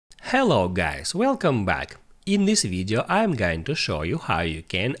Hello guys, welcome back. In this video I'm going to show you how you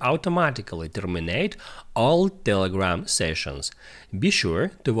can automatically terminate all Telegram sessions. Be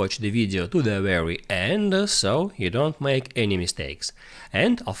sure to watch the video to the very end so you don't make any mistakes.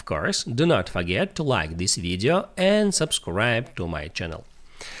 And of course, do not forget to like this video and subscribe to my channel.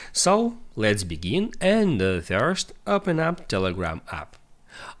 So let's begin, and first open up Telegram app.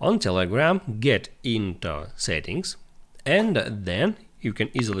 On Telegram, get into settings, and then you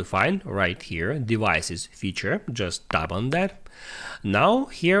can easily find right here devices feature. Just tap on that. Now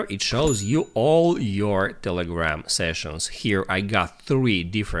here it shows you all your Telegram sessions. Here I got 3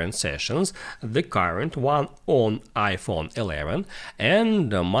 different sessions, the current one on iPhone 11 and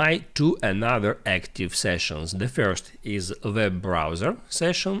my 2 another active sessions. The first is web browser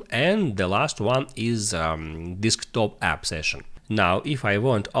session and the last one is desktop app session. Now, if I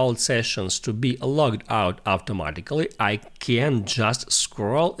want all sessions to be logged out automatically, I can just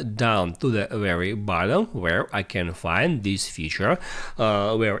scroll down to the very bottom where I can find this feature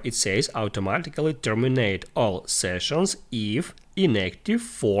where it says automatically terminate all sessions if inactive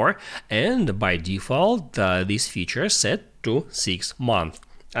for, and by default this feature set to 6 months.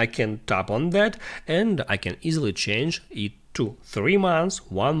 I can tap on that and I can easily change it to 3 months,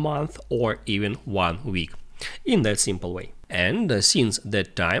 1 month or even 1 week in that simple way. And since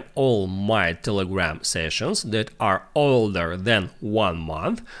that time, all my Telegram sessions that are older than 1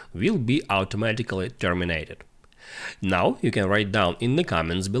 month will be automatically terminated. Now you can write down in the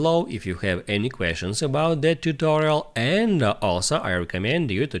comments below if you have any questions about that tutorial, and also I recommend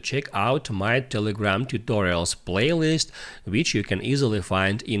you to check out my Telegram tutorials playlist, which you can easily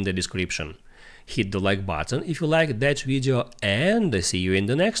find in the description. Hit the like button if you like that video, and see you in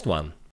the next one.